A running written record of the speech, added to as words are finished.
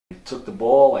took the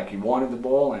ball like he wanted the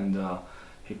ball, and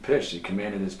he pitched. He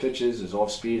commanded his pitches, his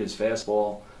off speed, his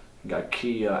fastball. He got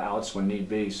key outs when need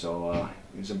be, so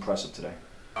he was impressive today.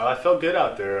 I felt good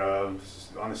out there.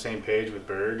 On the same page with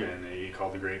Berg, and he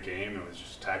called a great game. It was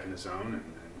just attacking the zone and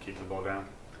keeping the ball down.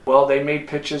 Well, they made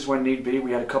pitches when need be.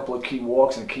 We had a couple of key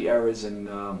walks and key errors in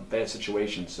bad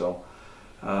situations. So,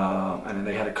 and then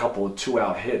they had a couple of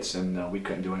 2-out hits, and we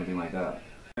couldn't do anything like that.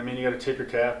 I mean, you got to tip your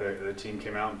cap. The team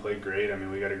came out and played great. I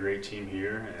mean, we got a great team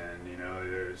here, and you know,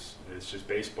 it's just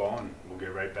baseball, and we'll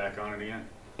get right back on it again.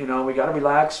 You know, we got to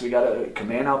relax. We got to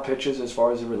command our pitches as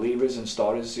far as the relievers and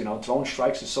starters. You know, throwing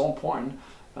strikes is so important.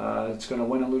 It's going to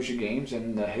win and lose your games,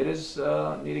 and the hitters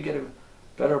need to get a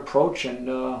better approach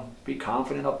and be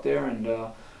confident up there, and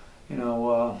you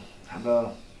know, have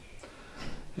a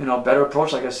better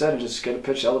approach, like I said, and just get a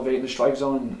pitch elevated in the strike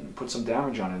zone and put some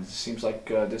damage on it. It seems like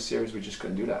this series we just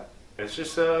couldn't do that. It's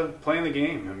just playing the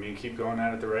game. I mean, keep going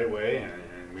at it the right way,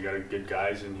 and we got good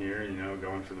guys in here, you know,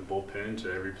 going for the bullpen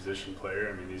to every position player.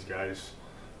 I mean, these guys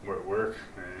work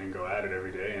and go at it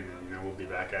every day, and you know, we'll be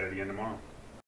back at it again tomorrow.